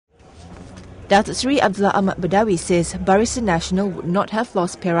Datuk Seri Abdullah Ahmad Badawi says Barisan Nasional would not have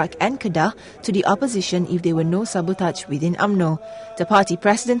lost Perak and Kedah to the opposition if there were no sabotage within Umno. The party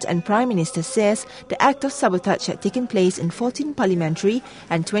president and Prime Minister says the act of sabotage had taken place in 14 parliamentary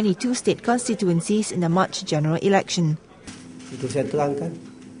and 22 state constituencies in the March general election. Itu saya terangkan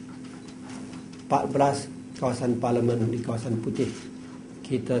 14 kawasan parlimen di kawasan putih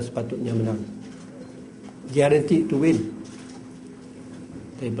kita sepatutnya menang. Guaranteed to win.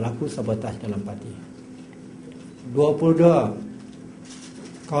 Tapi berlaku sabotage dalam parti.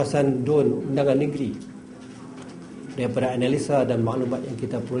 22 kawasan DUN undangan negeri daripada analisa dan maklumat yang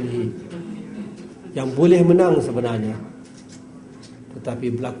kita perolehi yang boleh menang sebenarnya, tetapi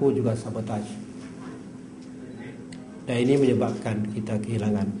berlaku juga sabotage. Dan ini menyebabkan kita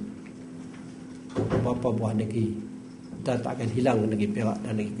kehilangan beberapa buah negeri. Kita tak akan hilang negeri Perak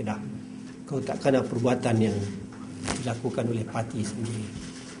dan negeri Kedah kalau tak kena perbuatan yang dilakukan oleh parti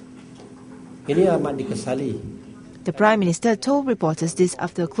sendiri. Ini amat dikesali. The Prime Minister told reporters this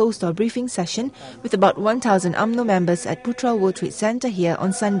after a closed-door briefing session with about 1,000 Umno members at Putra World Trade Center here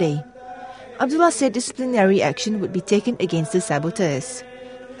on Sunday. Abdullah said disciplinary action would be taken against the saboteurs.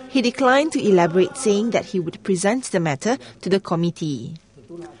 He declined to elaborate, saying that he would present the matter to the committee.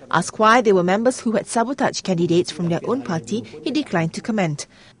 Asked why there were members who had sabotaged candidates from their own party, he declined to comment.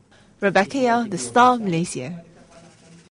 Rebecca Yao, The Star, Malaysia.